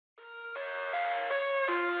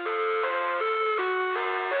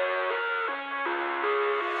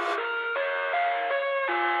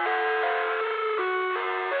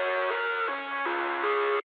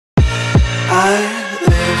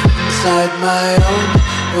my own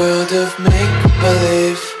world of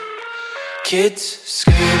make-believe. Kids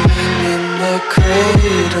screaming in their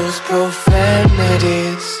cradles,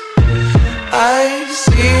 profanities. I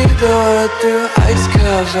see the world through ice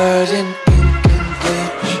covered in ink and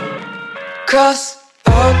bleach. Cross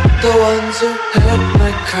out the ones who heard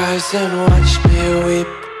my cries and watched me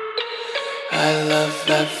weep. I love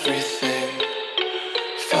everything.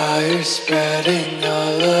 Fire spreading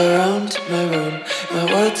all around my room. My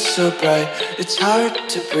world's so bright, it's hard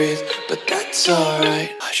to breathe, but that's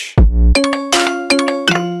alright. Hush.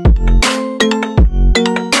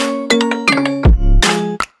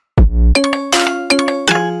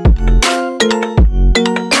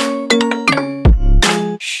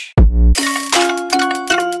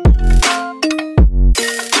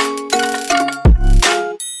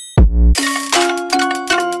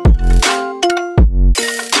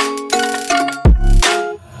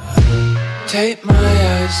 Take my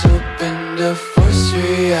eyes open to force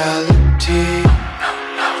reality.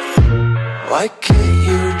 Why can't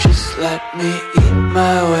you just let me eat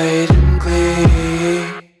my weight in glee?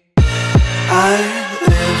 I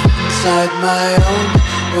live inside my own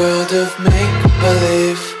world of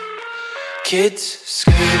make-believe. Kids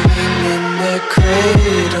screaming in their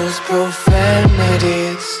cradles,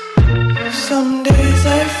 profanities. Some days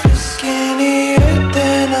I feel skinnier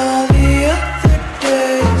than all the other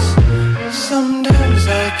days. Sometimes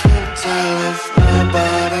I can't tell if my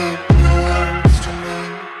body belongs to me.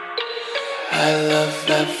 I love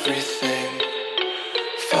everything.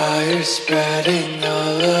 Fire spreading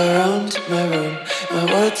all around my room. My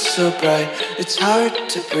world's so bright, it's hard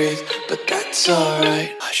to breathe, but that's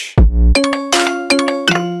alright. Hush.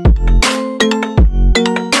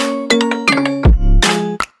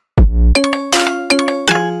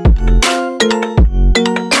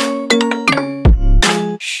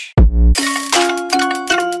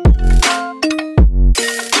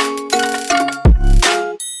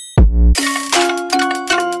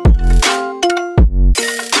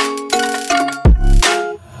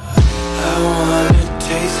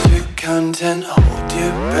 Content, hold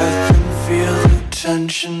your breath and feel the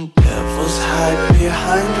tension. Devils hide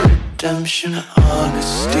behind redemption.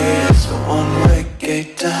 Honesty is a one-way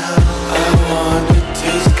gate to hell. I wanna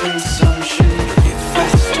taste consumption, breathe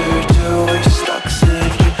faster to waste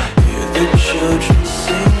oxygen. Hear the children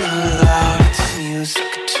sing aloud. It's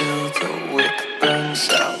music till the wick burns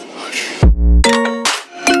out.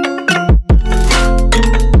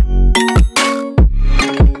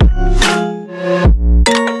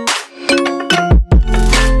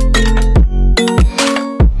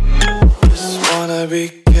 Be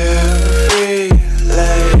carefree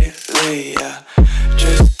lately, yeah.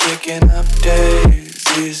 Just kicking up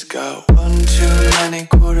daisies. Got one too many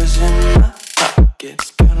quarters in my